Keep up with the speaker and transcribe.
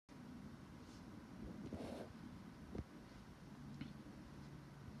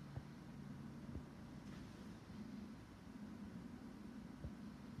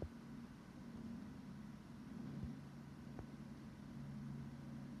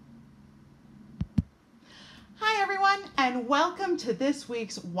and welcome to this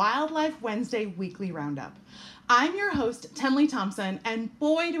week's Wildlife Wednesday Weekly Roundup. I'm your host, Tenley Thompson, and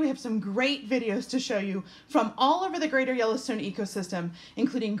boy do we have some great videos to show you from all over the greater Yellowstone ecosystem,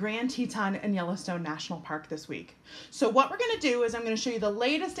 including Grand Teton and Yellowstone National Park this week. So what we're going to do is I'm going to show you the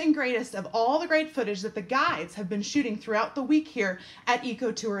latest and greatest of all the great footage that the guides have been shooting throughout the week here at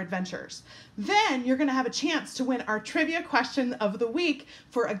EcoTour Adventures. Then you're going to have a chance to win our trivia question of the week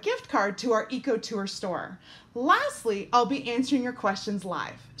for a gift card to our EcoTour store. Lastly, I'll be answering your questions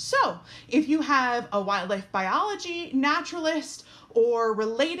live. So if you have a wildlife biology, naturalist, or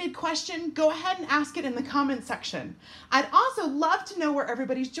related question, go ahead and ask it in the comments section. I'd also love to know where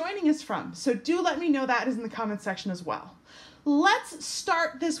everybody's joining us from, so do let me know that in the comments section as well. Let's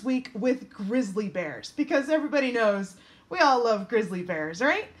start this week with grizzly bears, because everybody knows we all love grizzly bears,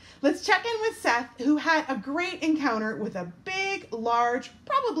 right? Let's check in with Seth, who had a great encounter with a big, large,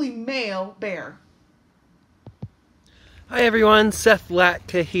 probably male bear. Hi everyone, Seth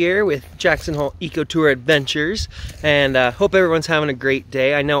Latka here with Jackson Hole EcoTour Adventures, and hope everyone's having a great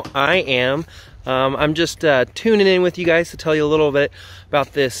day. I know I am. I'm just tuning in with you guys to tell you a little bit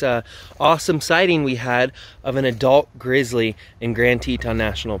about this awesome sighting we had of an adult grizzly in Grand Teton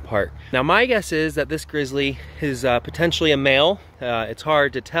National Park. Now my guess is that this grizzly is potentially a male. It's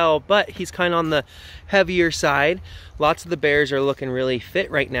hard to tell, but he's kind of on the heavier side. Lots of the bears are looking really fit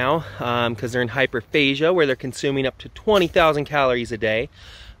right now because they're in hyperphagia, where they're consuming up to 20,000 calories a day.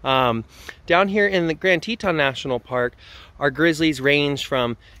 Down here in the Grand Teton National Park, our grizzlies range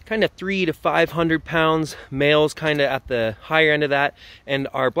from kind of 300 to 500 pounds, males kind of at the higher end of that, and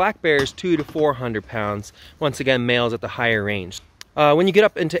our black bears 200 to 400 pounds, once again males at the higher range. When you get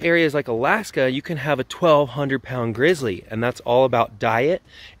up into areas like Alaska, you can have a 1,200 pound grizzly, and that's all about diet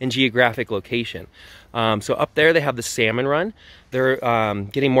and geographic location. So up there they have the salmon run. They're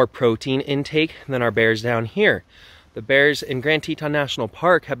getting more protein intake than our bears down here. The bears in Grand Teton National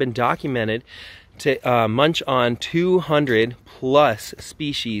Park have been documented to munch on 200 plus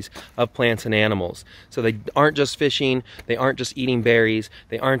species of plants and animals. So they aren't just fishing, they aren't just eating berries,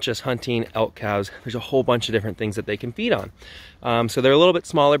 they aren't just hunting elk cows. There's a whole bunch of different things that they can feed on. So they're a little bit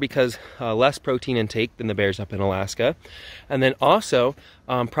smaller because less protein intake than the bears up in Alaska. And then also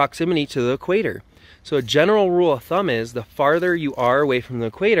proximity to the equator. So a general rule of thumb is the farther you are away from the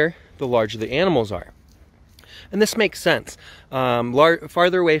equator, the larger the animals are. And this makes sense.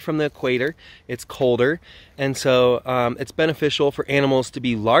 Farther away from the equator, it's colder, and so it's beneficial for animals to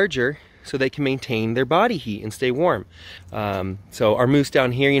be larger so they can maintain their body heat and stay warm. So our moose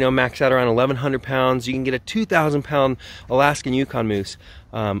down here, you know, max out around 1,100 pounds. You can get a 2,000 pound Alaskan Yukon moose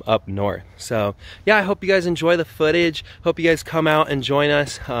up north. So yeah, I hope you guys enjoy the footage. Hope you guys come out and join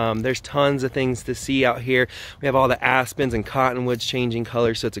us. There's tons of things to see out here. We have all the aspens and cottonwoods changing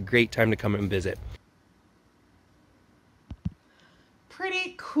colors, so it's a great time to come and visit.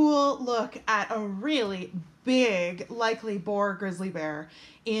 Pretty cool look at a really big, likely boar grizzly bear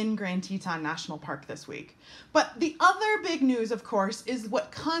in Grand Teton National Park this week. But the other big news, of course, is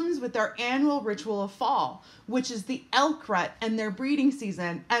what comes with their annual ritual of fall, which is the elk rut and their breeding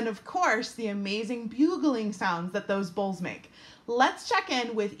season, and of course, the amazing bugling sounds that those bulls make. Let's check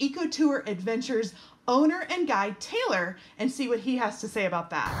in with EcoTour Adventures owner and guide Taylor and see what he has to say about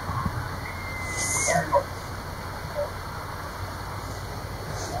that.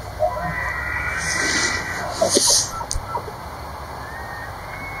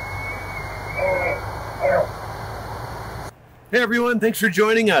 Hey everyone, thanks for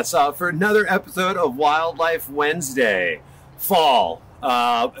joining us for another episode of Wildlife Wednesday. Fall,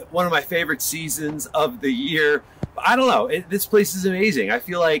 one of my favorite seasons of the year. I don't know, this place is amazing. I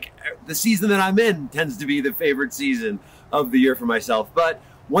feel like the season that I'm in tends to be the favorite season of the year for myself. But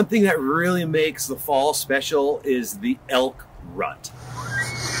one thing that really makes the fall special is the elk rut.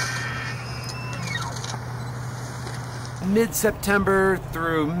 Mid-September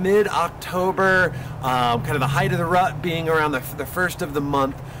through mid-October, kind of the height of the rut being around the first of the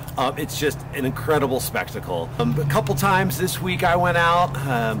month. It's just an incredible spectacle. A couple times this week I went out,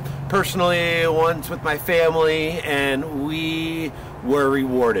 personally, once with my family, and we were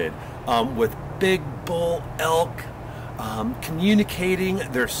rewarded with big bull elk communicating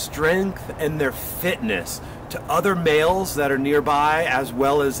their strength and their fitness to other males that are nearby, as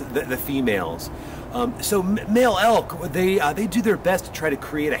well as the females. So male elk, they do their best to try to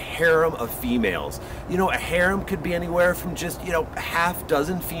create a harem of females. You know, a harem could be anywhere from just, you know, a half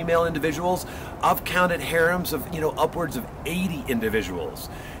dozen female individuals. I've counted harems of, you know, upwards of 80 individuals.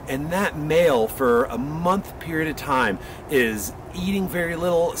 And that male, for a month period of time, is eating very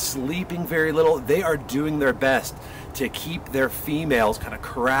little, sleeping very little. They are doing their best to keep their females kind of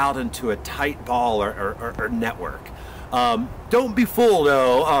corralled into a tight ball or network. Don't be fooled,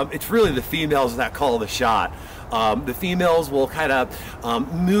 though. It's really the females that call the shot. The females will kind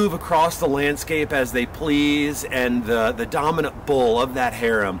of move across the landscape as they please, and the dominant bull of that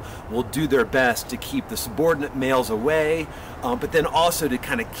harem will do their best to keep the subordinate males away, but then also to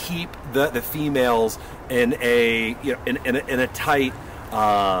kind of keep the females in a in a tight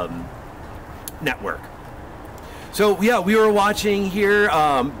network. So yeah, we were watching here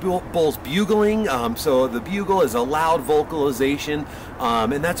bulls bugling. So the bugle is a loud vocalization,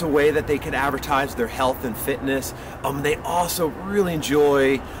 and that's a way that they can advertise their health and fitness. They also really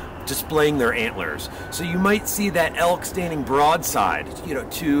enjoy displaying their antlers. So you might see that elk standing broadside,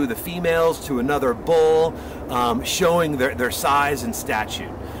 to the females, to another bull, showing their size and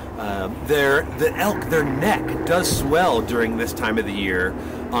stature. The elk, their neck does swell during this time of the year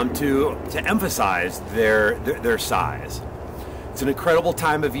to emphasize their size. It's an incredible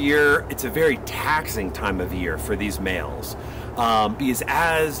time of year. It's a very taxing time of year for these males. Because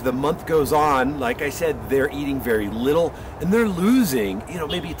as the month goes on, like I said, they're eating very little and they're losing,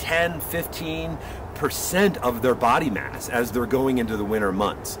 maybe 10-15% of their body mass as they're going into the winter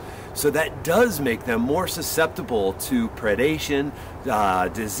months. So that does make them more susceptible to predation,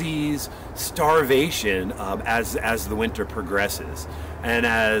 disease, starvation as the winter progresses. And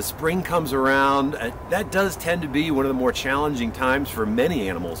as spring comes around, that does tend to be one of the more challenging times for many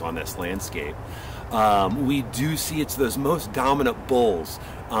animals on this landscape. We do see it's those most dominant bulls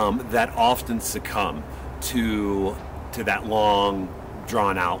that often succumb to that long,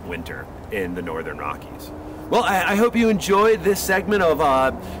 drawn-out winter in the Northern Rockies. Well, I hope you enjoyed this segment of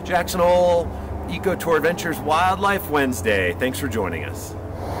Jackson Hole Eco Tour Adventures Wildlife Wednesday. Thanks for joining us.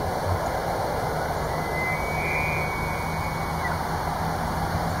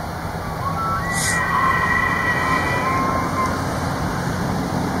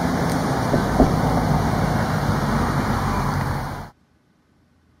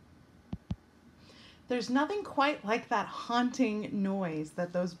 There's nothing quite like that haunting noise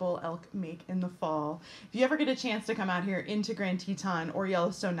that those bull elk make in the fall. If you ever get a chance to come out here into Grand Teton or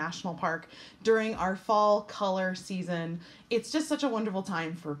Yellowstone National Park during our fall color season, it's just such a wonderful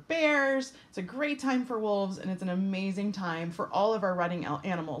time for bears, it's a great time for wolves, and it's an amazing time for all of our rutting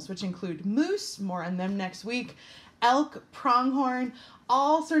animals, which include moose, more on them next week, elk, pronghorn,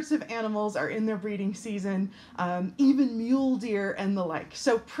 all sorts of animals are in their breeding season, even mule deer and the like.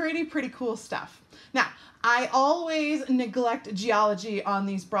 So pretty cool stuff. Now, I always neglect geology on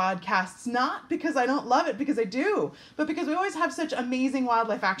these broadcasts, not because I don't love it, because I do, but because we always have such amazing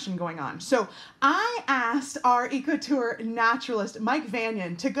wildlife action going on. So I asked our EcoTour naturalist, Mike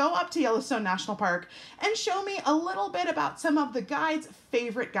Vanyan, to go up to Yellowstone National Park and show me a little bit about some of the guide's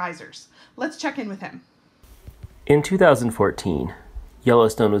favorite geysers. Let's check in with him. In 2014,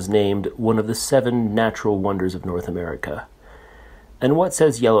 Yellowstone was named one of the 7 natural wonders of North America. And what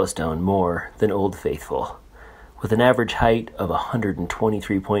says Yellowstone more than Old Faithful? With an average height of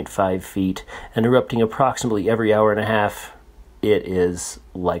 123.5 feet and erupting approximately every hour and a half, it is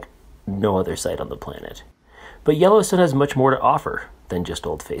like no other site on the planet. But Yellowstone has much more to offer than just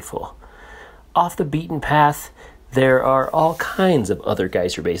Old Faithful. Off the beaten path, there are all kinds of other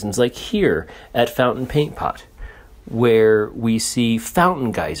geyser basins, like here at Fountain Paint Pot, where we see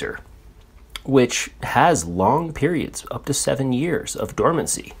Fountain Geyser, which has long periods, up to 7 years of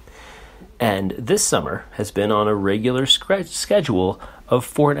dormancy. And this summer has been on a regular schedule of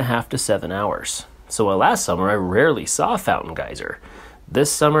 4.5 to 7 hours. So while last summer I rarely saw Fountain Geyser,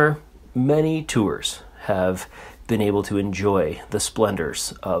 this summer many tours have been able to enjoy the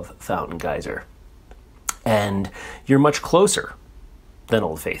splendors of Fountain Geyser. And you're much closer than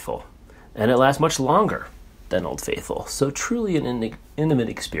Old Faithful, and it lasts much longer than Old Faithful. So truly an intimate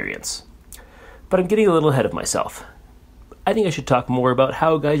experience. But I'm getting a little ahead of myself. I think I should talk more about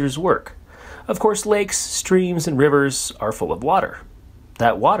how geysers work. Of course, lakes, streams, and rivers are full of water.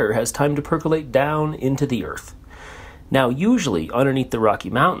 That water has time to percolate down into the earth. Now, usually underneath the Rocky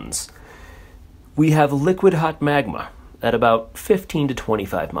Mountains, we have liquid hot magma at about 15 to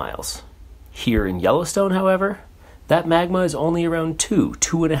 25 miles. Here in Yellowstone, however, that magma is only around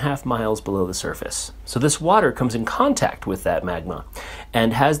 2.5 miles below the surface. So this water comes in contact with that magma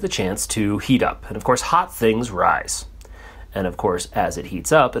and has the chance to heat up. And of course, hot things rise. And of course, as it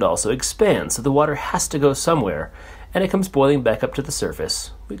heats up, it also expands. So the water has to go somewhere, and it comes boiling back up to the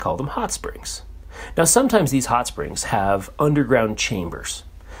surface. We call them hot springs. Now, sometimes these hot springs have underground chambers.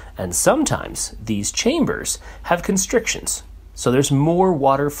 And sometimes these chambers have constrictions. So there's more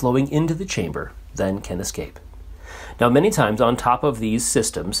water flowing into the chamber than can escape. Now, many times on top of these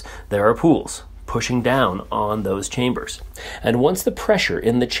systems, there are pools pushing down on those chambers. And once the pressure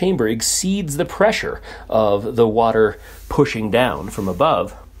in the chamber exceeds the pressure of the water pushing down from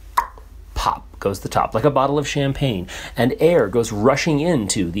above, pop goes the top, like a bottle of champagne, and air goes rushing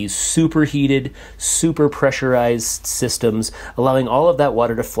into these superheated, super pressurized systems, allowing all of that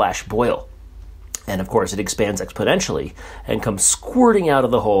water to flash boil. And of course, it expands exponentially and comes squirting out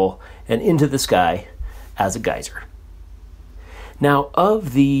of the hole and into the sky as a geyser. Now,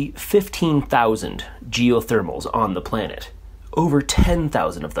 of the 15,000 geothermals on the planet, over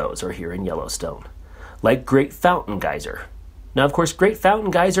 10,000 of those are here in Yellowstone, like Great Fountain Geyser. Now, of course, Great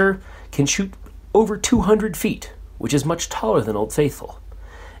Fountain Geyser can shoot over 200 feet, which is much taller than Old Faithful.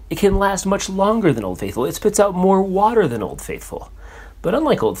 It can last much longer than Old Faithful. It spits out more water than Old Faithful. But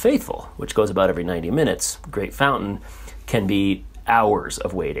unlike Old Faithful, which goes about every 90 minutes, Great Fountain can be hours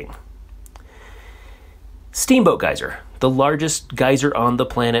of waiting. Steamboat Geyser, the largest geyser on the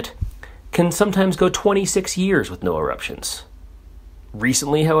planet, can sometimes go 26 years with no eruptions.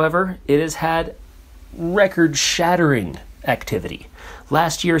 Recently, however, it has had record-shattering activity.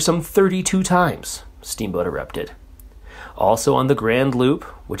 Last year, some 32 times Steamboat erupted. Also on the Grand Loop,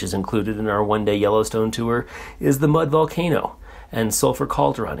 which is included in our one-day Yellowstone tour, is the Mud Volcano and Sulphur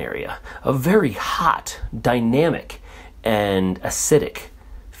Cauldron area, a very hot, dynamic, and acidic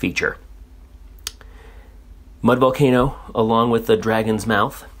feature. Mud Volcano, along with the Dragon's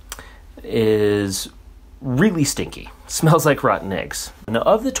Mouth, is really stinky. Smells like rotten eggs. Now,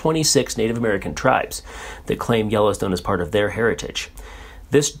 of the 26 Native American tribes that claim Yellowstone as part of their heritage,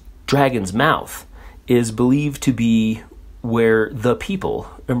 this Dragon's Mouth is believed to be where the people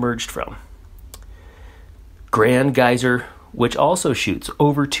emerged from. Grand Geyser, which also shoots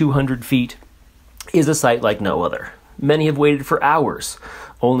over 200 feet, is a sight like no other. Many have waited for hours,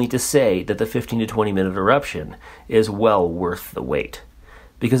 only to say that the 15 to 20 minute eruption is well worth the wait.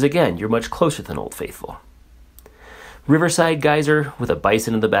 Because again, you're much closer than Old Faithful. Riverside Geyser, with a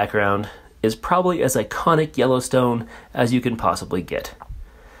bison in the background, is probably as iconic Yellowstone as you can possibly get.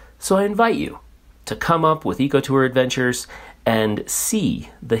 So I invite you to come up with EcoTour Adventures and see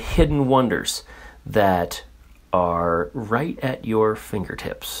the hidden wonders that are right at your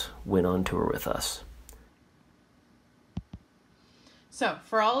fingertips when on tour with us. So,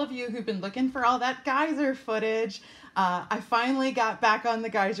 for all of you who've been looking for all that geyser footage, I finally got back on the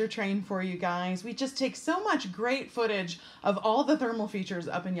geyser train for you guys. We just take so much great footage of all the thermal features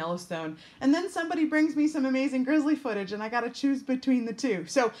up in Yellowstone, and then somebody brings me some amazing grizzly footage, and I gotta choose between the two.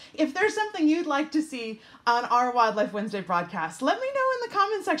 So if there's something you'd like to see on our Wildlife Wednesday broadcast, let me know in the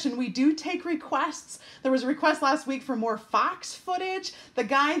comment section. We do take requests. There was a request last week for more fox footage. The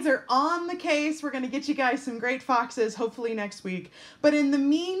guides are on the case. We're gonna get you guys some great foxes, hopefully next week. But in the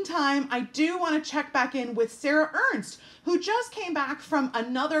meantime, I do wanna check back in with Sarah Ernst, who just came back from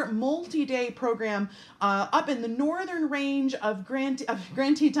another multi-day program up in the northern range of Grand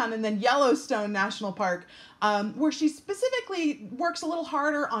Teton and then Yellowstone National Park, where she specifically works a little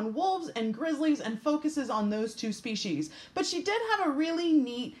harder on wolves and grizzlies and focuses on those two species. But she did have a really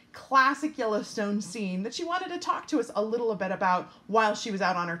neat classic Yellowstone scene that she wanted to talk to us a little bit about while she was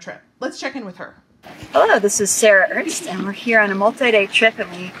out on her trip. Let's check in with her. Hello, this is Sarah Ernst, and we're here on a multi-day trip, and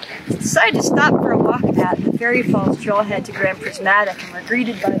we decided to stop for a walk at the Fairy Falls Trailhead to Grand Prismatic, and we're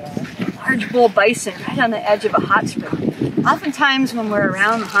greeted by a large bull bison right on the edge of a hot spring. Oftentimes when we're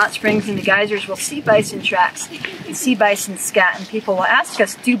around the hot springs and the geysers, we'll see bison tracks and see bison scat, and people will ask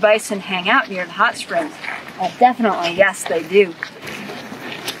us, do bison hang out near the hot springs? Definitely, yes, they do.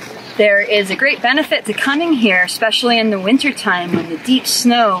 There is a great benefit to coming here, especially in the wintertime when the deep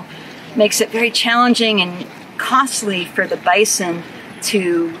snow makes it very challenging and costly for the bison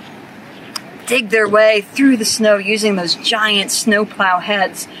to dig their way through the snow using those giant snowplow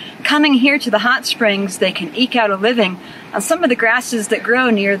heads. Coming here to the hot springs, they can eke out a living on some of the grasses that grow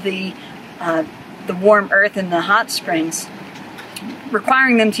near the warm earth in the hot springs,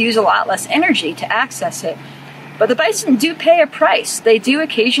 requiring them to use a lot less energy to access it. But the bison do pay a price. They do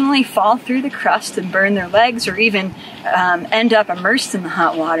occasionally fall through the crust and burn their legs, or even end up immersed in the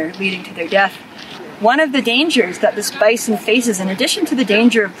hot water, leading to their death. One of the dangers that this bison faces, in addition to the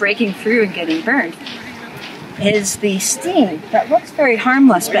danger of breaking through and getting burned, is the steam that looks very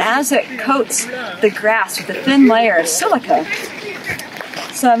harmless, but as it coats the grass with a thin layer of silica,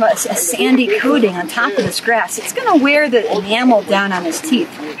 so a sandy coating on top of this grass, it's going to wear the enamel down on his teeth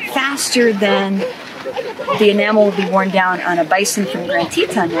faster than the enamel will be worn down on a bison from Grand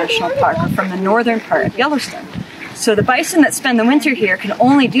Teton National Park or from the northern part of Yellowstone. So the bison that spend the winter here can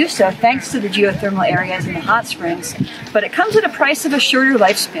only do so thanks to the geothermal areas in the hot springs, but it comes at a price of a shorter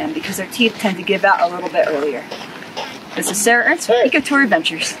lifespan because their teeth tend to give out a little bit earlier. This is Sarah Ernst with EcoTour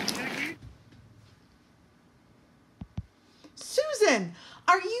Adventures. Jackson,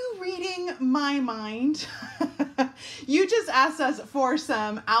 are you reading my mind? You just asked us for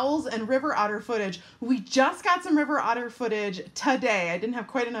some owls and river otter footage. We just got some river otter footage today. I didn't have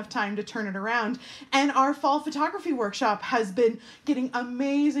quite enough time to turn it around. And our fall photography workshop has been getting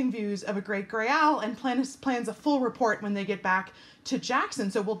amazing views of a great gray owl and plans a full report when they get back to Jackson.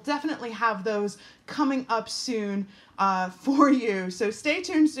 So we'll definitely have those coming up soon for you. So stay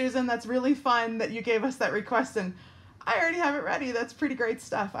tuned, Susan. That's really fun that you gave us that request, and I already have it ready. That's pretty great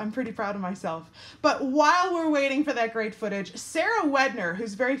stuff. I'm pretty proud of myself. But while we're waiting for that great footage, Sarah Wedner,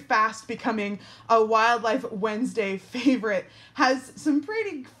 who's very fast becoming a Wildlife Wednesday favorite, has some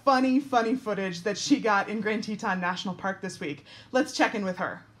pretty funny footage that she got in Grand Teton National Park this week. Let's check in with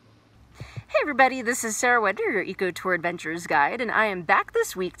her. Hey everybody, this is Sarah Wedner, your Eco Tour Adventures guide, and I am back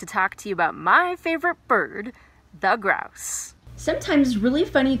this week to talk to you about my favorite bird, the grouse. Sometimes really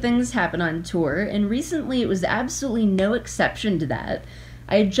funny things happen on tour, and recently it was absolutely no exception to that.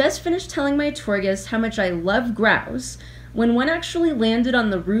 I had just finished telling my tour guests how much I love grouse when one actually landed on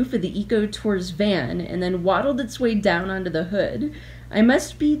the roof of the Eco Tours van and then waddled its way down onto the hood. I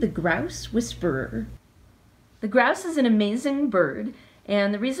must be the grouse whisperer. The grouse is an amazing bird,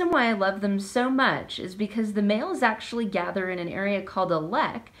 and the reason why I love them so much is because the males actually gather in an area called a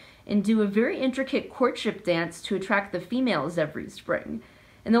lek and do a very intricate courtship dance to attract the females every spring.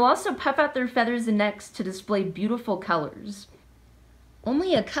 And they'll also puff out their feathers and necks to display beautiful colors.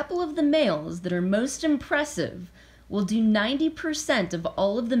 Only a couple of the males that are most impressive will do 90% of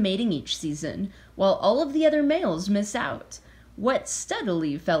all of the mating each season, while all of the other males miss out. What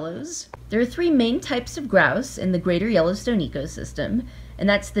steadily, fellows? There are three main types of grouse in the greater Yellowstone ecosystem, and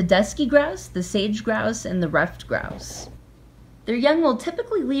that's the dusky grouse, the sage grouse, and the ruffed grouse. Their young will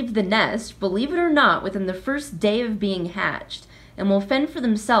typically leave the nest, believe it or not, within the first day of being hatched, and will fend for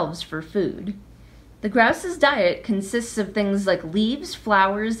themselves for food. The grouse's diet consists of things like leaves,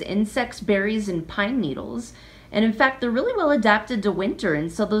 flowers, insects, berries, and pine needles, and in fact they're really well adapted to winter,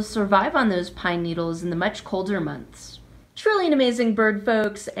 and so they'll survive on those pine needles in the much colder months. Truly an amazing bird,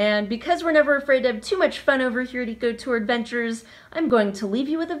 folks, and because we're never afraid to have too much fun over here at Eco Tour Adventures, I'm going to leave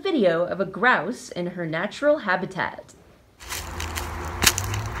you with a video of a grouse in her natural habitat.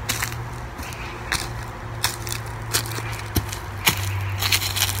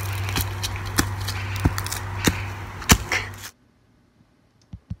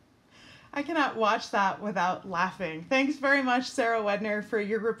 I cannot watch that without laughing. Thanks very much, Sarah Wedner, for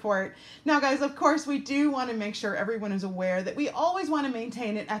your report. Now, guys, of course, we do want to make sure everyone is aware that we always want to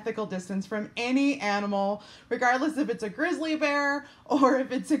maintain an ethical distance from any animal, regardless if it's a grizzly bear or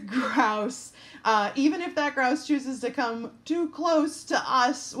if it's a grouse. Even if that grouse chooses to come too close to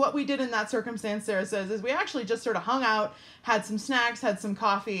us, what we did in that circumstance, Sarah says, is we actually just sort of hung out, had some snacks, had some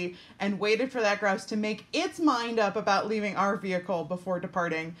coffee, and waited for that grouse to make its mind up about leaving our vehicle before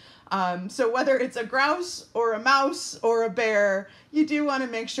departing. So whether it's a grouse or a mouse or a bear, you do want to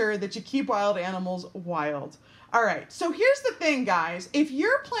make sure that you keep wild animals wild. All right, so here's the thing, guys. If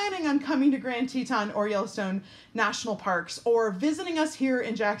you're planning on coming to Grand Teton or Yellowstone National Parks or visiting us here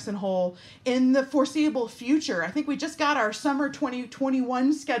in Jackson Hole in the foreseeable future, I think we just got our summer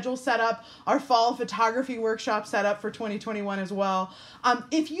 2021 schedule set up, our fall photography workshop set up for 2021 as well.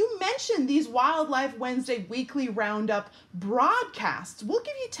 If you mention these Wildlife Wednesday weekly roundup broadcasts, we'll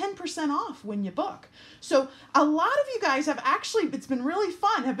give you 10% off when you book. So a lot of you guys have actually, it's been really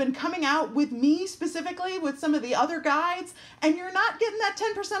fun, have been coming out with me specifically, with some of the other guides, and you're not getting that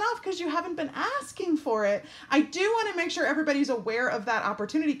 10% off because you haven't been asking for it. I do want to make sure everybody's aware of that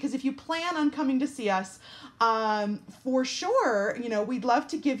opportunity, because if you plan on coming to see us, for sure, you know, we'd love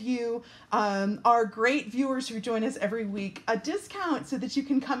to give you, our great viewers who join us every week, a discount so that you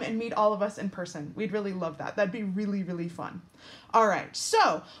can come and meet all of us in person. We'd really love that. That'd be really, really fun. All right,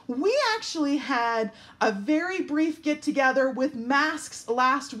 so we actually had a very brief get together with Masks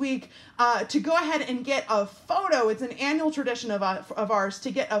last week to go ahead and get a photo. It's an annual tradition of ours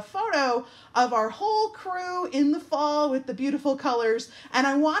to get a photo of our whole crew in the fall with the beautiful colors. And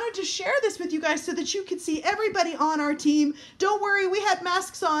I wanted to share this with you guys so that you could see everybody on our team. Don't worry, we had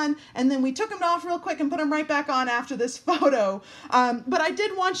masks on and then we took them off real quick and put them right back on after this photo. But I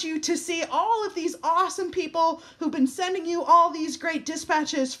did want you to see all of these awesome people who've been sending you all these great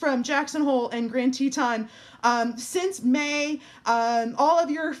dispatches from Jackson Hole and Grand Teton since May. All of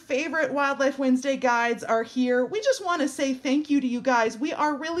your favorite Wildlife Wednesday guides are here. We just want to say thank you to you guys. We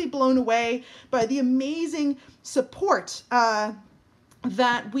are really blown away by the amazing support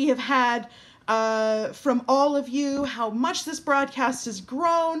that we have had from all of you, how much this broadcast has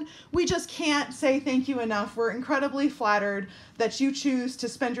grown. We just can't say thank you enough. We're incredibly flattered that you choose to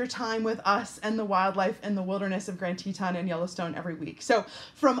spend your time with us and the wildlife in the wilderness of Grand Teton and Yellowstone every week. So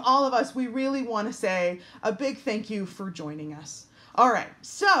from all of us, we really want to say a big thank you for joining us. All right,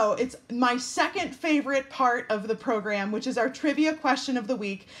 so it's my second favorite part of the program, which is our trivia question of the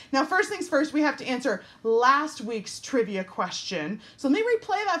week. Now, first things first, we have to answer last week's trivia question. So let me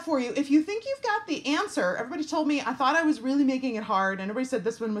replay that for you. If you think you've got the answer, everybody told me, I thought I was really making it hard, and everybody said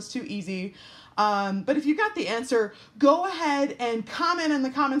this one was too easy. But if you got the answer, go ahead and comment in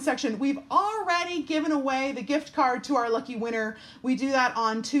the comment section. We've already given away the gift card to our lucky winner. We do that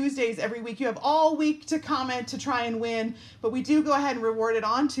on Tuesdays every week. You have all week to comment to try and win, but we do go ahead and reward it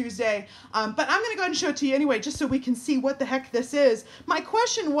on Tuesday. But I'm going to go ahead and show it to you anyway, just so we can see what the heck this is. My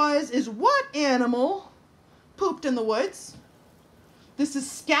question is what animal pooped in the woods? This is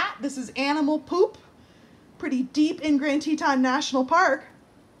scat. This is animal poop. Pretty deep in Grand Teton National Park.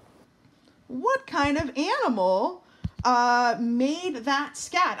 What kind of animal made that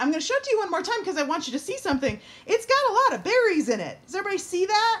scat? I'm going to show it to you one more time because I want you to see something. It's got a lot of berries in it. Does everybody see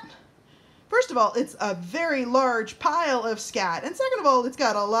that? First of all, it's a very large pile of scat. And second of all, it's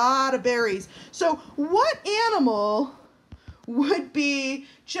got a lot of berries. So what animal would be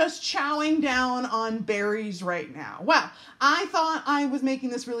just chowing down on berries right now? Well, I thought I was making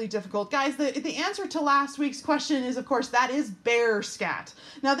this really difficult. Guys, the answer to last week's question is, of course, that is bear scat.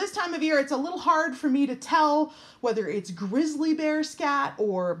 Now, this time of year, it's a little hard for me to tell whether it's grizzly bear scat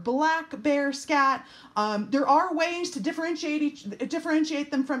or black bear scat. There are ways to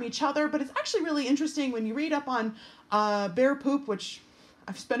differentiate them from each other, but it's actually really interesting when you read up on bear poop, which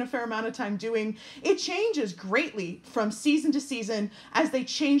I've spent a fair amount of time doing. It changes greatly from season to season as they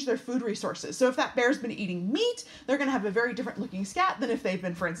change their food resources. So if that bear's been eating meat, they're going to have a very different looking scat than if they've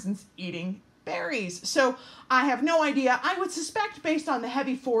been, for instance, eating berries. So I have no idea. I would suspect, based on the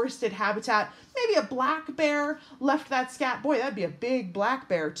heavy forested habitat, maybe a black bear left that scat. Boy, that'd be a big black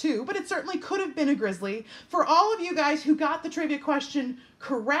bear too, but it certainly could have been a grizzly. For all of you guys who got the trivia question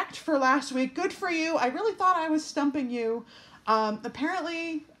correct for last week, good for you. I really thought I was stumping you.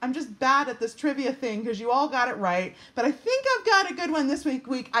 Apparently I'm just bad at this trivia thing because you all got it right, but I think I've got a good one this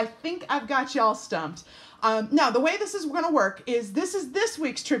week. I think I've got y'all stumped. Now, the way this is going to work is this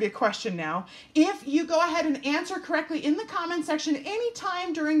week's trivia question now. If you go ahead and answer correctly in the comment section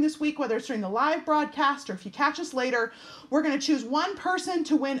anytime during this week, whether it's during the live broadcast or if you catch us later, we're going to choose one person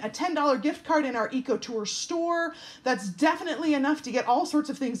to win a $10 gift card in our EcoTour store. That's definitely enough to get all sorts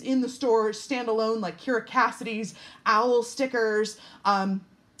of things in the store standalone, like Kira Cassidy's owl stickers,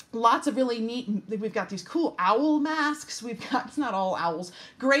 lots of really neat, we've got these cool owl masks. We've got, it's not all owls,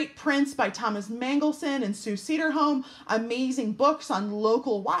 great prints by Thomas Mangelson and Sue Cedarholm, amazing books on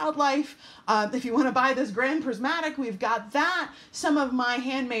local wildlife. If you want to buy this Grand Prismatic, we've got that, some of my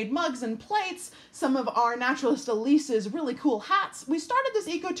handmade mugs and plates, some of our Naturalist Elise's really cool hats. We started this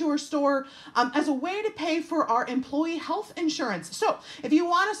EcoTour store as a way to pay for our employee health insurance. So if you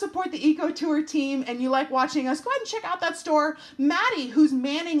want to support the EcoTour team and you like watching us, go ahead and check out that store. Maddie, who's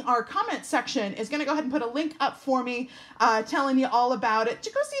manning our comment section, is going to go ahead and put a link up for me telling you all about it. To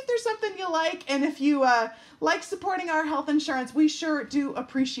go see if there's something you like, and if you like supporting our health insurance, we sure do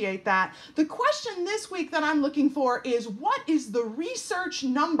appreciate that. The question this week that I'm looking for is, what is the research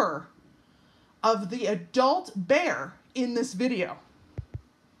number of the adult bear in this video?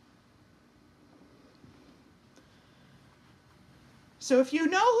 So if you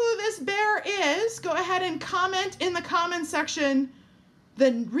know who this bear is, go ahead and comment in the comment section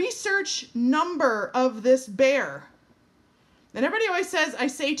the research number of this bear. And everybody always says I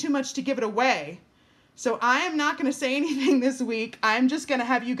say too much to give it away. So I am not going to say anything this week. I'm just going to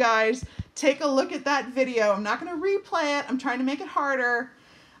have you guys take a look at that video. I'm not going to replay it. I'm trying to make it harder.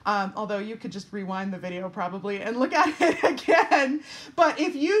 Although you could just rewind the video probably and look at it again. But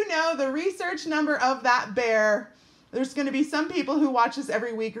if you know the research number of that bear, there's going to be some people who watch this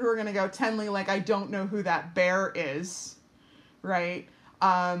every week who are going to go, Tenley, like, I don't know who that bear is, right?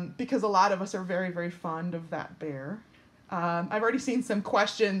 Because a lot of us are very, very fond of that bear. I've already seen some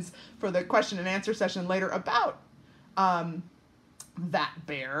questions for the question and answer session later about that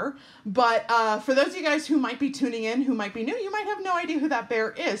bear. But for those of you guys who might be tuning in, who might be new, you might have no idea who that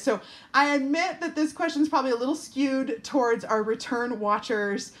bear is. So I admit that this question is probably a little skewed towards our return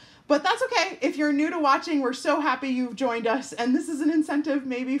watchers, But that's okay. If you're new to watching, we're so happy you've joined us. And this is an incentive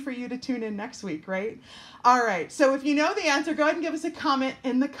maybe for you to tune in next week, right? All right, so if you know the answer, go ahead and give us a comment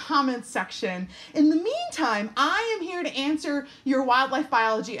in the comments section. In the meantime, I am here to answer your wildlife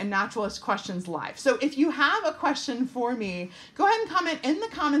biology and naturalist questions live. So if you have a question for me, go ahead and comment in the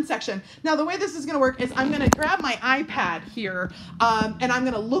comment section. Now, the way this is going to work is I'm going to grab my iPad here and I'm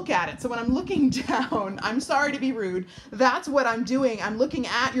going to look at it. So when I'm looking down, I'm sorry to be rude, that's what I'm doing. I'm looking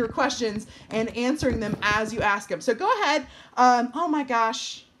at your questions and answering them as you ask them. So go ahead. Oh my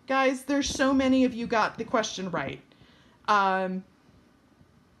gosh. Guys, there's so many of you got the question right. I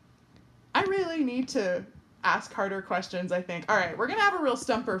really need to ask harder questions, I think. All right, we're going to have a real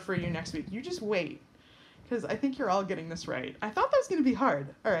stumper for you next week. You just wait, because I think you're all getting this right. I thought that was going to be hard.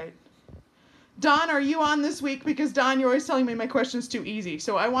 All right. Don, are you on this week? Because, Don, you're always telling me my question's too easy,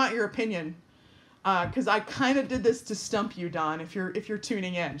 so I want your opinion. Because I kind of did this to stump you, Don, if you're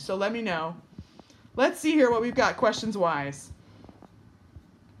tuning in. So let me know. Let's see here what we've got questions-wise.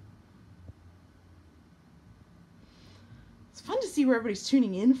 It's fun to see where everybody's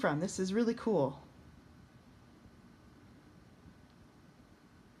tuning in from. This is really cool.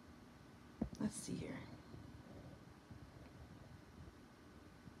 Let's see here.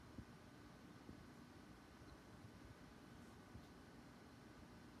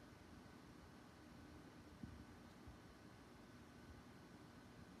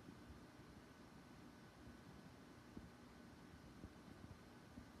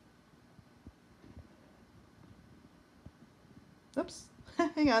 Oops,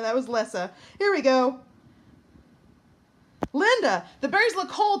 hang on, that was Lessa. Here we go. Linda, the berries look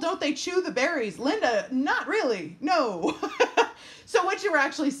whole, don't they chew the berries? Linda, not really, no. So what you were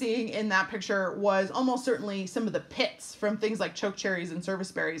actually seeing in that picture was almost certainly some of the pits from things like choke cherries and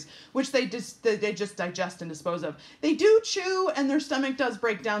service berries, which they just digest and dispose of. They do chew and their stomach does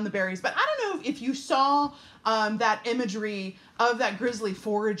break down the berries, but I don't know if you saw that imagery of that grizzly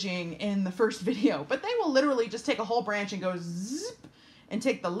foraging in the first video, but they will literally just take a whole branch and go zip and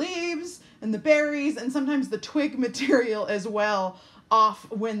take the leaves and the berries and sometimes the twig material as well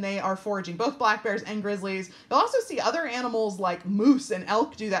off when they are foraging, both black bears and grizzlies. You'll also see other animals like moose and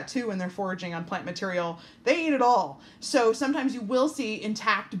elk do that too when they're foraging on plant material. They eat it all. So sometimes you will see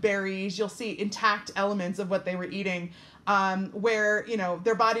intact berries, you'll see intact elements of what they were eating, where, you know,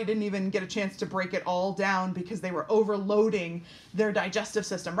 their body didn't even get a chance to break it all down because they were overloading their digestive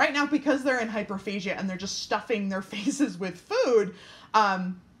system. Right now, because they're in hyperphagia and they're just stuffing their faces with food,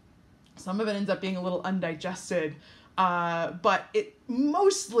 some of it ends up being a little undigested, but it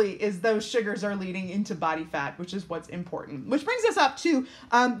mostly is those sugars are leading into body fat, which is what's important. Which brings us up to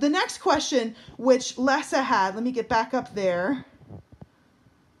the next question, which Lessa had. Let me get back up there.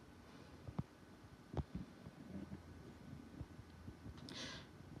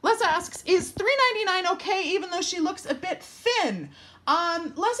 Lessa asks, is $3.99 okay even though she looks a bit thin?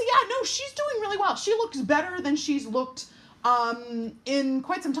 Lessa, yeah, no, she's doing really well. She looks better than she's looked in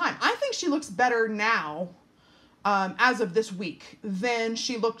quite some time. I think she looks better now, as of this week, than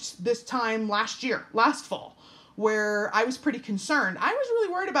she looked this time last fall, where I was pretty concerned. I was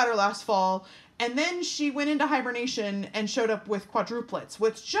really worried about her last fall, and then she went into hibernation and showed up with quadruplets,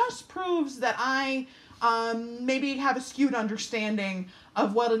 which just proves that I maybe have a skewed understanding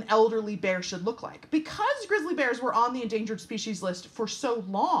of what an elderly bear should look like. Because grizzly bears were on the endangered species list for so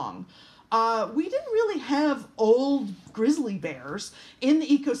long, we didn't really have old grizzly bears in the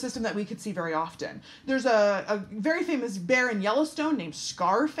ecosystem that we could see very often. There's a very famous bear in Yellowstone named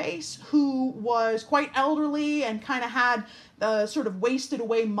Scarface, who was quite elderly and kind of had the sort of wasted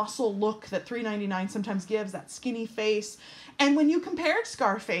away muscle look that $3.99 sometimes gives, that skinny face. And when you compared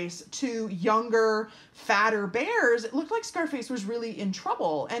Scarface to younger, fatter bears, it looked like Scarface was really in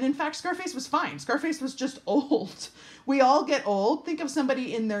trouble. And in fact, Scarface was fine. Scarface was just old. We all get old. Think of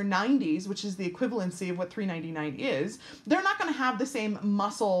somebody in their 90s, which is the equivalency of what $3.99 is. They're not going to have the same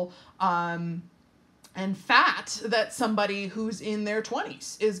muscle and fat that somebody who's in their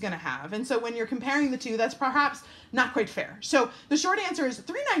 20s is going to have. And so when you're comparing the two, that's perhaps not quite fair. So the short answer is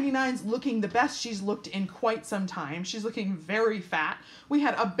 $3.99's looking the best she's looked in quite some time. She's looking very fat. We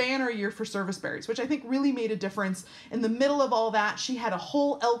had a banner year for service berries, which I think really made a difference. In the middle of all that, she had a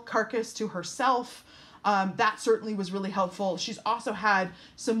whole elk carcass to herself. That certainly was really helpful. She's also had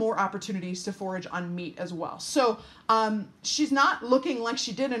some more opportunities to forage on meat as well. So she's not looking like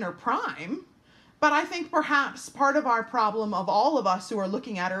she did in her prime, but I think perhaps part of our problem of all of us who are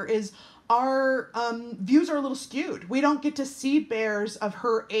looking at her is our views are a little skewed. We don't get to see bears of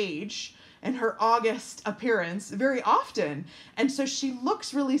her age in her August appearance very often. And so she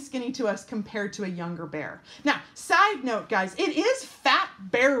looks really skinny to us compared to a younger bear. Now, side note, guys, it is Fat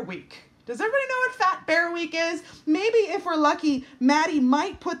Bear Week. Does everybody know what Fat Bear Week is? Maybe if we're lucky, Maddie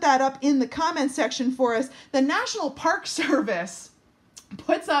might put that up in the comment section for us. The National Park Service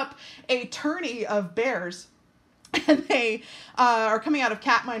puts up a tourney of bears, and they are coming out of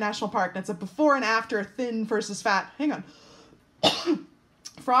Katmai National Park. That's a before and after, thin versus fat. Hang on.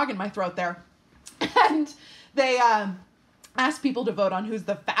 Frog in my throat there. And they ask people to vote on who's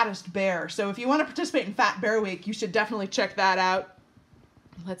the fattest bear. So if you want to participate in Fat Bear Week, you should definitely check that out.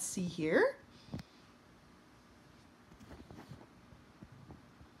 Let's see here.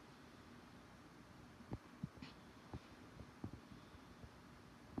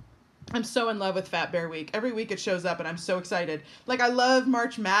 I'm so in love with Fat Bear Week. Every week it shows up and I'm so excited. Like, I love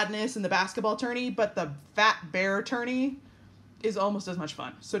March Madness and the basketball tourney, but the Fat Bear tourney is almost as much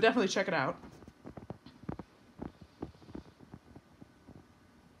fun. So definitely check it out.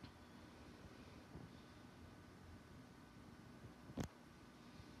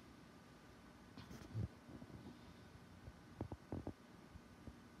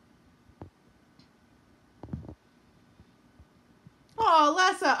 Oh,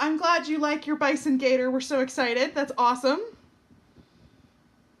 Lessa, I'm glad you like your bison gator. We're so excited. That's awesome.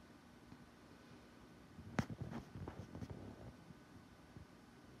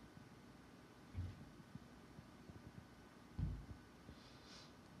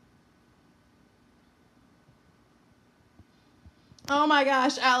 Oh my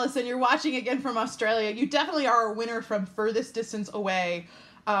gosh, Allison, you're watching again from Australia. You definitely are a winner from furthest distance away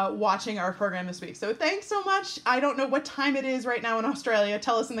watching our program this week. So thanks so much. I don't know what time it is right now in Australia.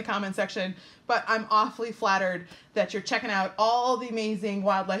 Tell us in the comment section, but I'm awfully flattered that you're checking out all the amazing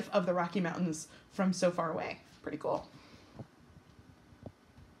wildlife of the Rocky Mountains from so far away. Pretty cool.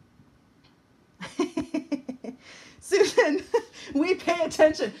 Susan, we pay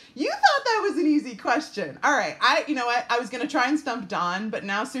attention. You thought that was an easy question. All right, you know what? I was going to try and stump Dawn, but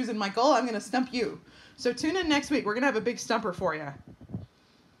now Susan Michael, I'm going to stump you. So tune in next week. We're going to have a big stumper for you.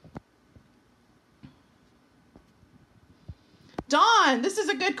 Dawn, this is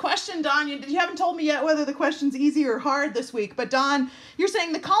a good question, Dawn. You haven't told me yet whether the question's easy or hard this week. But Dawn, you're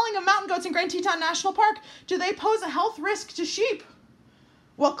saying the calling of mountain goats in Grand Teton National Park, do they pose a health risk to sheep?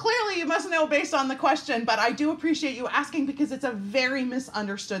 Well, clearly you must know based on the question, but I do appreciate you asking because it's a very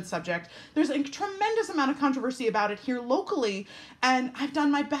misunderstood subject. There's a tremendous amount of controversy about it here locally, and I've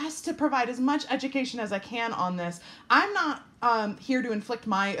done my best to provide as much education as I can on this. I'm not here to inflict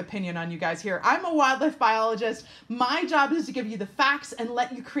my opinion on you guys here. I'm a wildlife biologist. My job is to give you the facts and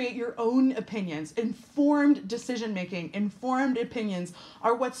let you create your own opinions. Informed decision-making, informed opinions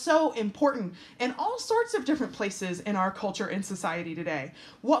are what's so important in all sorts of different places in our culture and society today.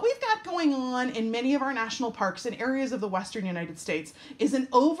 What we've got going on in many of our national parks in areas of the Western United States is an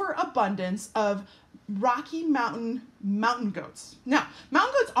overabundance of Rocky Mountain goats. Now,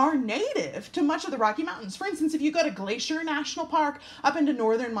 mountain goats are native to much of the Rocky Mountains. For instance, if you go to Glacier National Park up into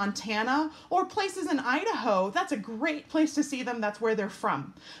northern Montana or places in Idaho, that's a great place to see them. That's where they're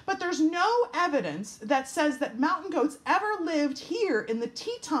from. But there's no evidence that says that mountain goats ever lived here in the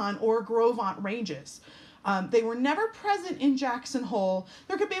Teton or Gros Ventre ranges. They were never present in Jackson Hole.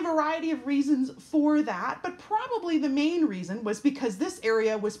 There could be a variety of reasons for that, but probably the main reason was because this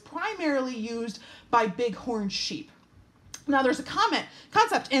area was primarily used by bighorn sheep. Now, there's a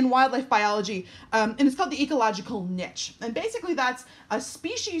concept in wildlife biology, and it's called the ecological niche. And basically, that's a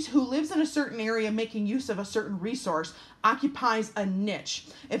species who lives in a certain area making use of a certain resource occupies a niche.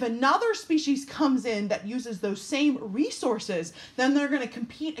 If another species comes in that uses those same resources, then they're going to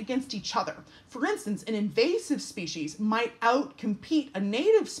compete against each other. For instance, an invasive species might outcompete a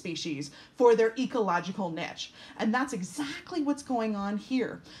native species for their ecological niche. And that's exactly what's going on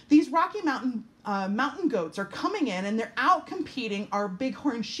here. These Rocky Mountain goats are coming in and they're outcompeting our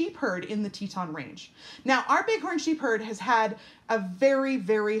bighorn sheep herd in the Teton Range. Now, our bighorn sheep herd has had a very,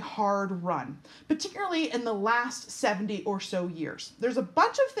 very hard run, particularly in the last 70 or so years. There's a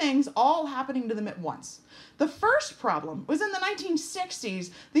bunch of things all happening to them at once. The first problem was in the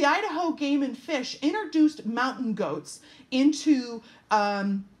 1960s, the Idaho Game and Fish introduced mountain goats into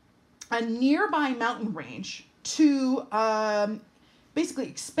a nearby mountain range to basically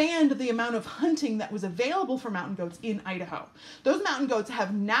expand the amount of hunting that was available for mountain goats in Idaho. Those mountain goats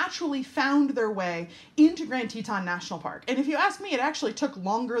have naturally found their way into Grand Teton National Park. And if you ask me, it actually took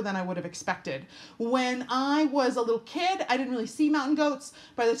longer than I would have expected. When I was a little kid, I didn't really see mountain goats.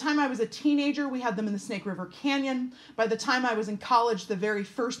 By the time I was a teenager, we had them in the Snake River Canyon. By the time I was in college, the very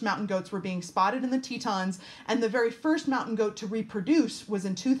first mountain goats were being spotted in the Tetons, and the very first mountain goat to reproduce was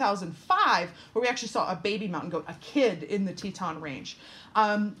in 2005, where we actually saw a baby mountain goat, a kid, in the Teton Range.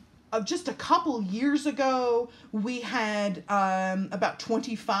 Of just a couple years ago, we had about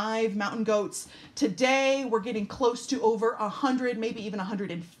 25 mountain goats. Today, we're getting close to over 100, maybe even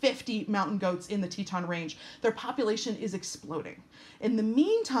 150 mountain goats in the Teton Range. Their population is exploding. In the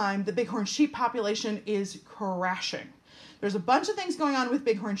meantime, the bighorn sheep population is crashing. There's a bunch of things going on with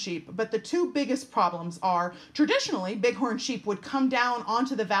bighorn sheep, but the two biggest problems are, traditionally, bighorn sheep would come down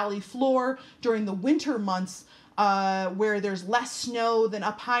onto the valley floor during the winter months where there's less snow than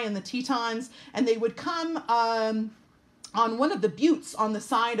up high in the Tetons, and they would come on one of the buttes on the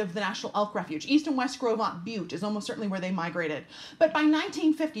side of the National Elk Refuge. East and West Grovont Butte is almost certainly where they migrated. But by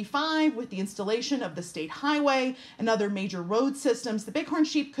 1955, with the installation of the state highway and other major road systems, the bighorn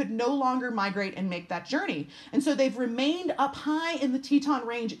sheep could no longer migrate and make that journey. And so they've remained up high in the Teton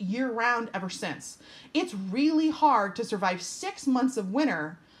Range year-round ever since. It's really hard to survive 6 months of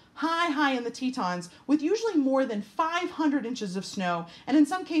winter high in the Tetons with usually more than 500 inches of snow, and in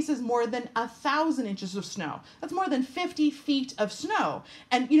some cases more than 1,000 inches of snow. That's more than 50 feet of snow.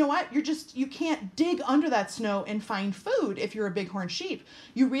 And you know what? You can't dig under that snow and find food if you're a bighorn sheep.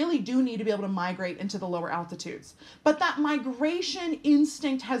 You really do need to be able to migrate into the lower altitudes. But that migration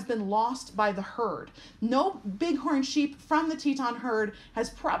instinct has been lost by the herd. No bighorn sheep from the Teton herd has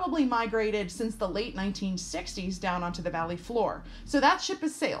probably migrated since the late 1960s down onto the valley floor. So that ship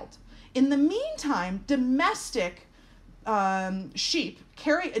has sailed. In the meantime, domestic sheep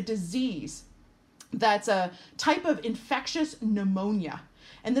carry a disease that's a type of infectious pneumonia.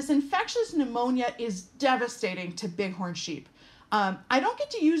 And this infectious pneumonia is devastating to bighorn sheep. I don't get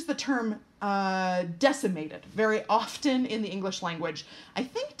to use the term decimated very often in the English language. I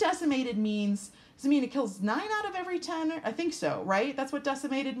think decimated means, does it mean it kills 9 out of every 10? I think so, right? That's what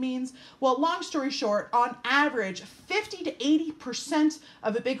decimated means. Well, long story short, on average, 50 to 80%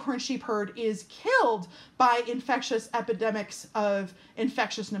 of a bighorn sheep herd is killed by infectious epidemics of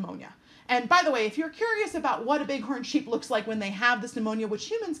infectious pneumonia. And by the way, if you're curious about what a bighorn sheep looks like when they have this pneumonia, which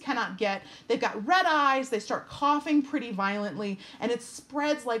humans cannot get, they've got red eyes, they start coughing pretty violently, and it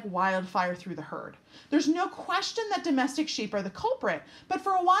spreads like wildfire through the herd. There's no question that domestic sheep are the culprit, but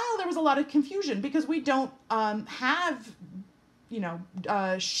for a while there was a lot of confusion because we don't have,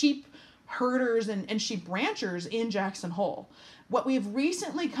 sheep herders and sheep ranchers in Jackson Hole. What we've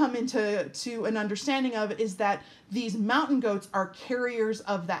recently come into an understanding of is that these mountain goats are carriers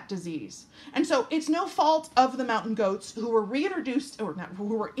of that disease. And so it's no fault of the mountain goats who were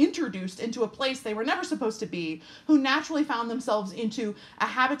who were introduced into a place they were never supposed to be, who naturally found themselves into a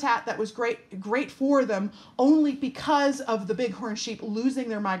habitat that was great for them only because of the bighorn sheep losing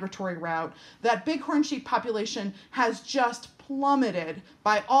their migratory route. That bighorn sheep population has just plummeted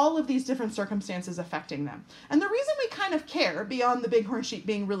by all of these different circumstances affecting them. And the reason we kind of care, beyond the bighorn sheep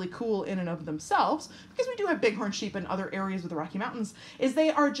being really cool in and of themselves, because we do have bighorn sheep in other areas of the Rocky Mountains, is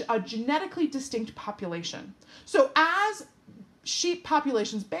they are a genetically distinct population. So as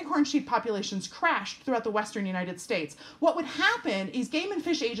bighorn sheep populations crashed throughout the western United States, what would happen is game and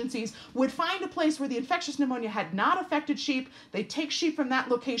fish agencies would find a place where the infectious pneumonia had not affected sheep. They'd take sheep from that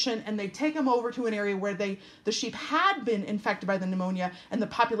location and they'd take them over to an area where the sheep had been infected by the pneumonia and the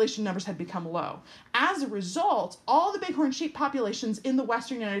population numbers had become low. As a result, all the bighorn sheep populations in the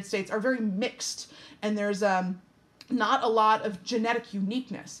western United States are very mixed, and there's not a lot of genetic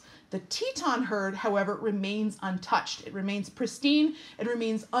uniqueness. The Teton herd, however, remains untouched. It remains pristine. It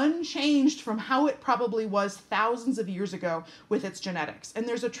remains unchanged from how it probably was thousands of years ago with its genetics. And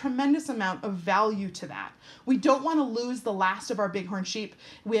there's a tremendous amount of value to that. We don't want to lose the last of our bighorn sheep.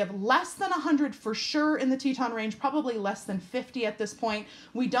 We have less than 100 for sure in the Teton Range, probably less than 50 at this point.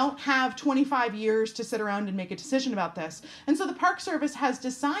 We don't have 25 years to sit around and make a decision about this. And so the Park Service has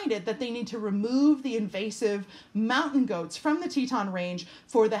decided that they need to remove the invasive mountain goats from the Teton Range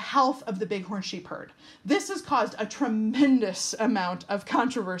for the health of the bighorn sheep herd. This has caused a tremendous amount of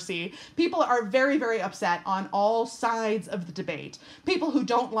controversy. People are very, very upset on all sides of the debate. People who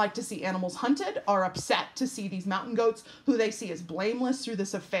don't like to see animals hunted are upset to see these mountain goats, who they see as blameless through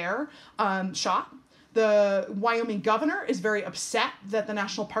this affair, shot. The Wyoming governor is very upset that the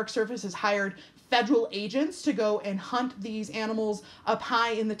National Park Service has hired federal agents to go and hunt these animals up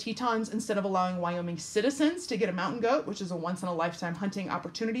high in the Tetons instead of allowing Wyoming citizens to get a mountain goat, which is a once-in-a-lifetime hunting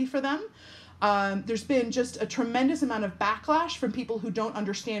opportunity for them. There's been just a tremendous amount of backlash from people who don't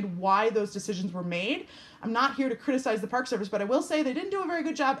understand why those decisions were made. I'm not here to criticize the Park Service, but I will say they didn't do a very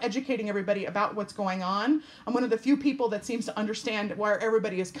good job educating everybody about what's going on. I'm one of the few people that seems to understand where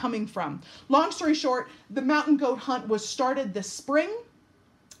everybody is coming from. Long story short, the mountain goat hunt was started this spring.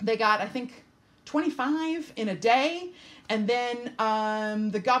 They got, I think, 25 in a day, and then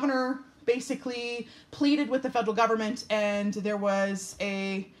the governor basically pleaded with the federal government, and there was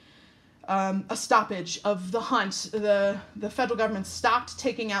a stoppage of the hunt. The federal government stopped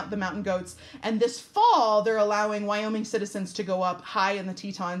taking out the mountain goats, and this fall they're allowing Wyoming citizens to go up high in the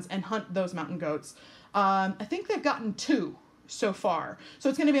Tetons and hunt those mountain goats. I think they've gotten 2 so far, so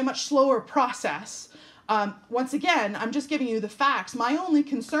it's going to be a much slower process. Once again, I'm just giving you the facts. My only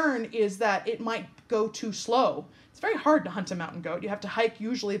concern is that it might go too slow. It's very hard to hunt a mountain goat. You have to hike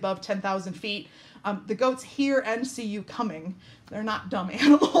usually above 10,000 feet. The goats hear and see you coming. They're not dumb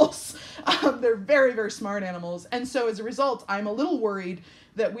animals. They're very, very smart animals. And so as a result, I'm a little worried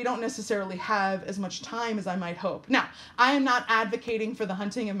that we don't necessarily have as much time as I might hope. Now, I am not advocating for the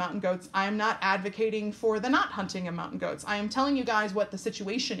hunting of mountain goats. I am not advocating for the not hunting of mountain goats. I am telling you guys what the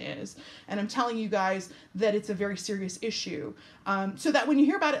situation is, and I'm telling you guys that it's a very serious issue, so that when you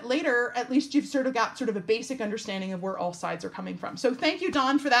hear about it later, at least you've sort of got sort of a basic understanding of where all sides are coming from. So thank you,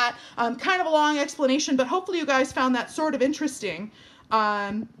 Dawn, for that. Kind of a long explanation, but hopefully you guys found that sort of interesting.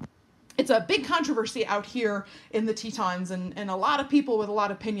 It's a big controversy out here in the Tetons, and a lot of people with a lot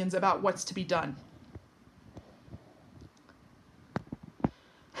of opinions about what's to be done.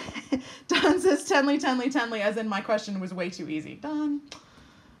 Don says, Tenley, as in my question was way too easy. Don,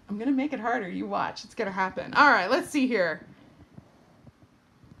 I'm going to make it harder. You watch. It's going to happen. All right, let's see here.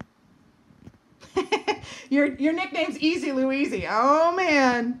 Your nickname's Easy Louise. Oh,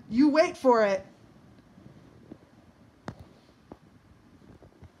 man. You wait for it.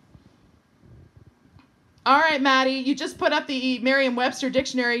 All right, Maddie, you just put up the Merriam-Webster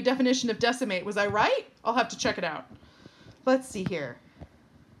dictionary definition of decimate. Was I right? I'll have to check it out. Let's see here.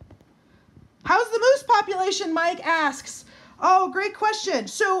 How's the moose population, Mike asks. Oh, great question.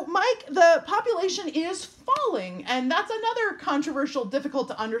 So, Mike, the population is falling, and that's another controversial, difficult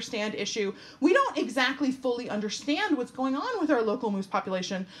to understand issue. We don't exactly fully understand what's going on with our local moose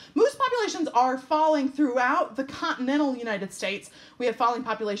population. Moose populations are falling throughout the continental United States. We have falling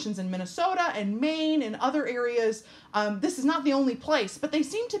populations in Minnesota and Maine and other areas. This is not the only place, but they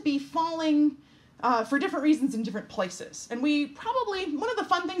seem to be falling for different reasons in different places. And we probably, one of the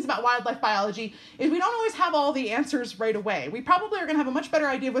fun things about wildlife biology is we don't always have all the answers right away. We probably are going to have a much better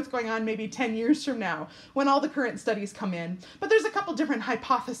idea of what's going on maybe 10 years from now when all the current studies come in. But there's a couple different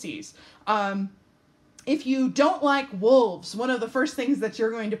hypotheses. If you don't like wolves, one of the first things that you're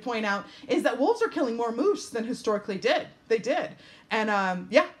going to point out is that wolves are killing more moose than historically did. They did. And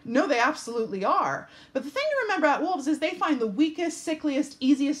yeah, no, they absolutely are. But the thing to remember about wolves is they find the weakest, sickliest,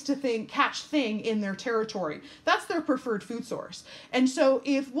 easiest to catch thing in their territory. That's their preferred food source. And so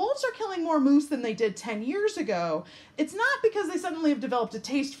if wolves are killing more moose than they did 10 years ago, it's not because they suddenly have developed a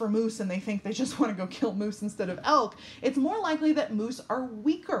taste for moose and they think they just want to go kill moose instead of elk. It's more likely that moose are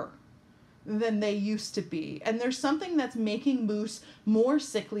weaker than they used to be. And there's something that's making moose more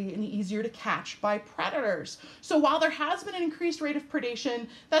sickly and easier to catch by predators. So while there has been an increased rate of predation,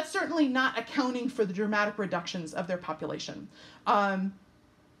 that's certainly not accounting for the dramatic reductions of their population.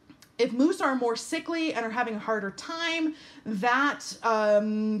 If moose are more sickly and are having a harder time, that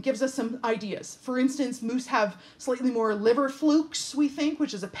gives us some ideas. For instance, moose have slightly more liver flukes, we think,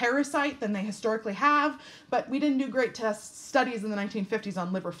 which is a parasite, than they historically have. But we didn't do great studies in the 1950s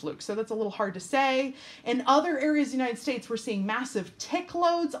on liver flukes, so that's a little hard to say. In other areas of the United States, we're seeing massive tick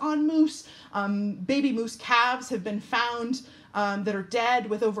loads on moose. Baby moose calves have been found that are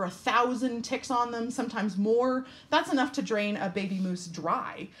dead with over 1,000 ticks on them, sometimes more. That's enough to drain a baby moose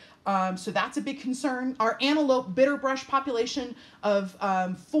dry. So that's a big concern. Our antelope bitterbrush population of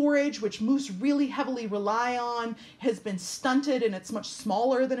forage, which moose really heavily rely on, has been stunted, and it's much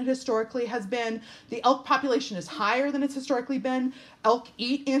smaller than it historically has been. The elk population is higher than it's historically been. Elk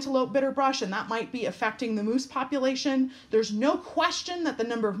eat antelope bitterbrush, and that might be affecting the moose population. There's no question that the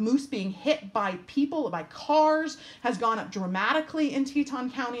number of moose being hit by people, by cars, has gone up dramatically in Teton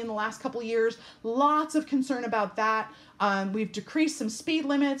County in the last couple of years. Lots of concern about that. We've decreased some speed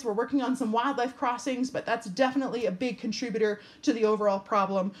limits. We're working on some wildlife crossings, but that's definitely a big contributor to the overall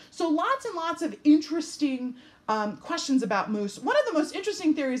problem. So lots and lots of interesting questions about moose. One of the most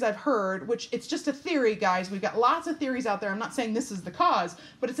interesting theories I've heard, which it's just a theory, guys, we've got lots of theories out there, I'm not saying this is the cause,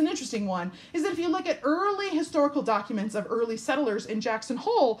 but it's an interesting one, is that if you look at early historical documents of early settlers in Jackson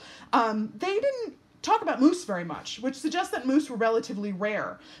Hole, they didn't talk about moose very much, which suggests that moose were relatively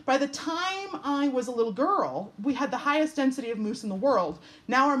rare. By the time I was a little girl, we had the highest density of moose in the world.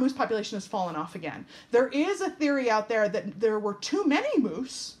 Now our moose population has fallen off again. There is a theory out there that there were too many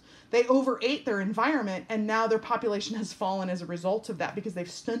moose. They overate their environment, and now their population has fallen as a result of that because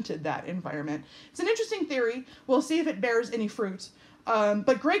they've stunted that environment. It's an interesting theory. We'll see if it bears any fruit.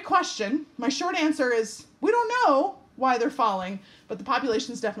 But great question. My short answer is we don't know why they're falling, but the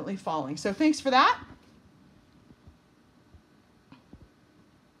population's definitely falling. So thanks for that.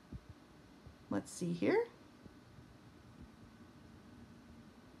 Let's see here.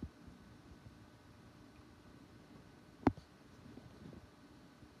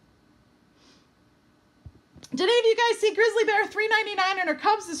 Did any of you guys see Grizzly Bear 399 in her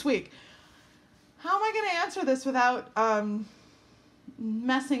cubs this week? How am I going to answer this without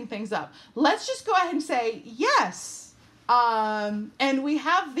messing things up? Let's just go ahead and say yes. And we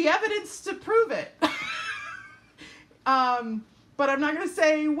have the evidence to prove it. But I'm not going to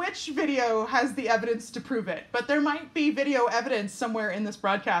say which video has the evidence to prove it. But there might be video evidence somewhere in this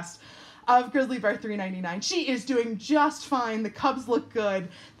broadcast of Grizzly Bear 399. She is doing just fine. The cubs look good.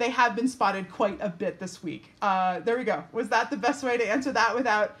 They have been spotted quite a bit this week. There we go. Was that the best way to answer that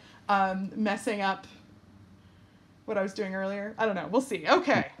without messing up what I was doing earlier? I don't know. We'll see.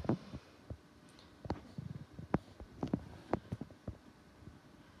 Okay.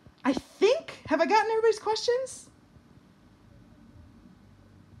 I think, have I gotten everybody's questions?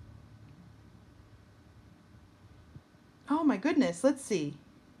 Oh my goodness. Let's see.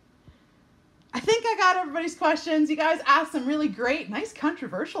 I think I got everybody's questions. You guys asked some really great, nice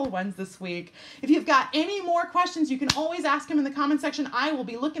controversial ones this week. If you've got any more questions, you can always ask them in the comment section. I will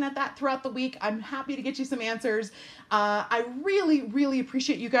be looking at that throughout the week. I'm happy to get you some answers. I really, really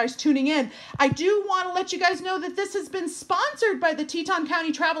appreciate you guys tuning in. I do want to let you guys know that this has been sponsored by the Teton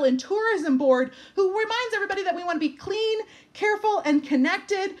County Travel and Tourism Board, who reminds everybody that we want to be clean, careful, and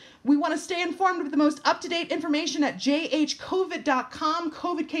connected. We want to stay informed with the most up-to-date information at jhcovid.com.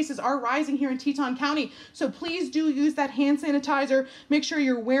 COVID cases are rising here in Teton County, so please do use that hand sanitizer. Make sure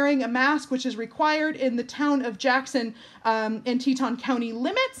you're wearing a mask, which is required in the town of Jackson and Teton County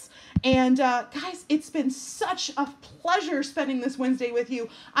limits. And guys, it's been such a pleasure spending this Wednesday with you.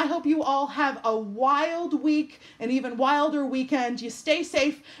 I hope you all have a wild week, an even wilder weekend. You stay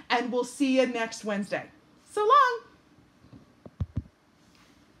safe, and we'll see you next Wednesday. So long.